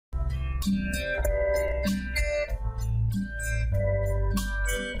চীনকে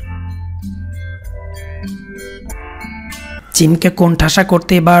কোণঠাসা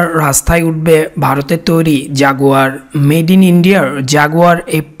করতে এবার রাস্তায় উঠবে ভারতের তৈরি জাগুয়ার। মেড ইন ইন্ডিয়ার Jaguar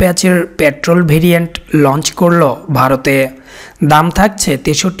F প্যাচের petrol variant launch করল ভারতে। দাম থাকছে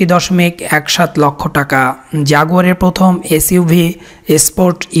 63.17 লক্ষ টাকা। জাগুয়ারের প্রথম SUV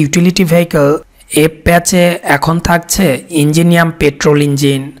sport utility vehicle F প্যাচে এখন থাকছে ইঞ্জিনিয়াম পেট্রোল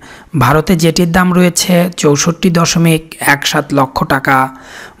ইঞ্জিন। ভারতে যেটির দাম রয়েছে 64.17 লক্ষ টাকা।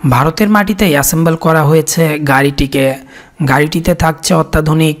 ভারতের মাটিতেই অ্যাসেম্বল করা হয়েছে গাড়িটিকে। গাড়িটিতে থাকছে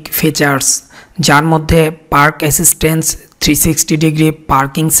অত্যাধুনিক ফিচার্স, যার মধ্যে park assistance, 360 degree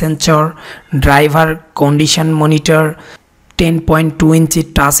parking sensor, driver condition monitor, 10.2 ইঞ্চি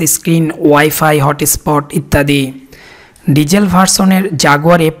টাচ স্ক্রিন, ওয়াইফাই হটস্পট ইত্যাদি। ডিজেল ভার্সনের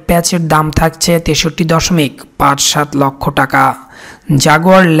জাগুয়ার এফ প্যাচের দাম থাকছে 63.57 লক্ষ টাকা।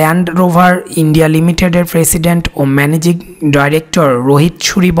 জাগুয়ার ল্যান্ড রোভার ইন্ডিয়া লিমিটেডের প্রেসিডেন্ট ও ম্যানেজিং ডাইরেক্টর রোহিত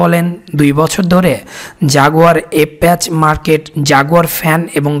ছুরি বলেন, 2 বছর ধরে জাগুয়ার এফ প্যাচ মার্কেট জাগুয়ার ফ্যান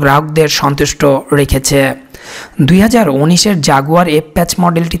এবং গ্রাহকদের সন্তুষ্ট রেখেছে। 2019-এর জাগুয়ার এফ প্যাচ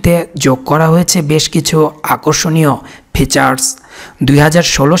মডেলটিতে যোগ করা হয়েছে বেশ কিছু আকর্ষণীয় ফিচার্স।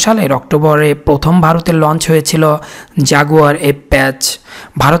 2016 সালের অক্টোবরে প্রথম ভারতে লঞ্চ হয়েছিল জাগুয়ার এফ প্যাচ।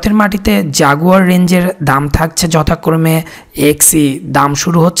 ভারতের মাটিতে জাগুয়ার রেঞ্জের দাম থাকছে যথাক্রমে এক্সি দাম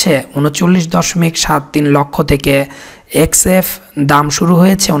শুরু হচ্ছে 39.73 লক্ষ থেকে, এক্সএফ দাম শুরু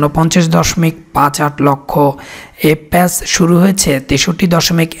হয়েছে 49.58 লক্ষ, এফ প্যাচ শুরু হয়েছে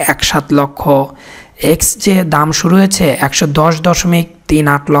 63.17 লক্ষ, এক্সজে দাম শুরু হয়েছে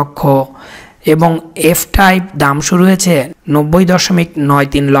 110.38 লক্ষ এবং এফ টাইপ দাম শুরু হয়েছে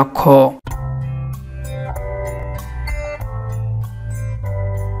 90.93 লক্ষ।